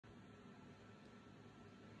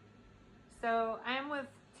So I'm with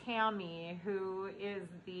Tammy, who is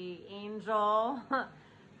the Angel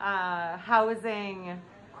housing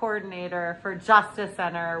coordinator for Justa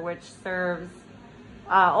Center, which serves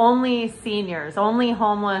only seniors, only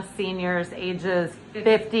homeless seniors ages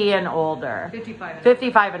 50 and older.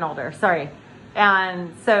 55 and older, sorry.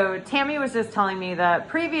 And so Tammy was just telling me that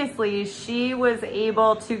previously she was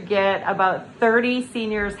able to get about 30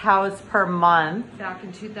 seniors housed per month. Back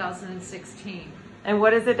in 2016. And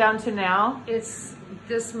what is it down to now?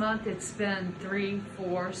 This month it's been 3,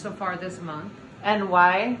 4 so far this month. And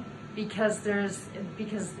why? Because the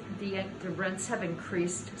rents have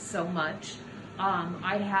increased so much.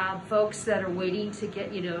 I have folks that are waiting to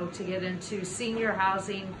get into senior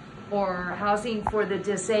housing or housing for the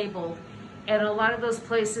disabled. And a lot of those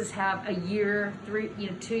places have a year,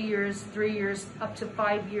 2 years, 3 years, up to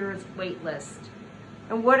 5 years wait list.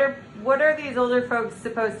 And what are these older folks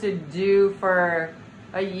supposed to do for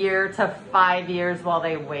a year to 5 years while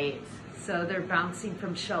they wait? So they're bouncing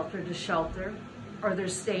from shelter to shelter, or they're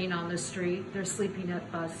staying on the street. They're sleeping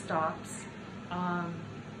at bus stops.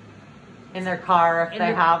 In their car if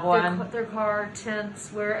they have one. Their car, tents,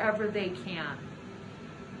 wherever they can.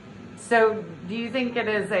 So do you think it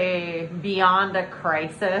is beyond a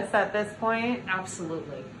crisis at this point?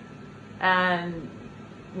 Absolutely. And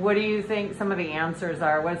what do you think some of the answers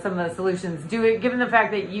are? What are some of the solutions? Given the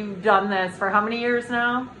fact that you've done this for how many years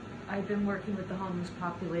now? I've been working with the homeless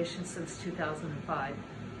population since 2005.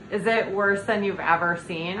 Is it worse than you've ever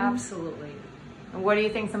seen? Absolutely. And what do you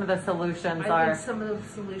think some of the solutions are? I think some of the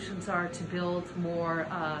solutions are to build more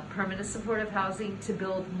permanent supportive housing, to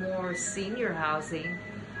build more senior housing.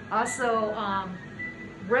 Also,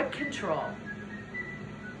 rent control.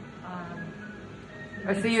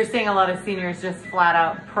 So you're seeing a lot of seniors just flat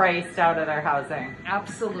out priced out of their housing?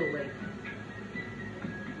 Absolutely.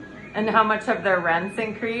 And how much have their rents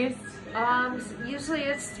increased? Usually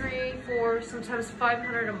it's 3, 4, sometimes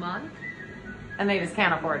 $500 a month. And they just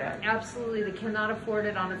can't afford it? Absolutely, they cannot afford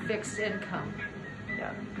it on a fixed income.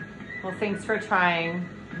 Yeah. Well, thanks for trying.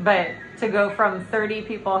 But to go from 30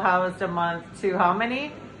 people housed a month to how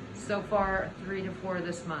many? So far, 3 to 4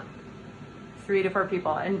 this month. 3 to 4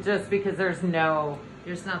 people, and just because there's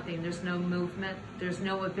nothing, there's no movement, there's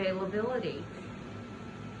no availability.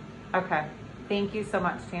 Okay. Thank you so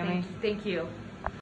much, Tammy. Thank you.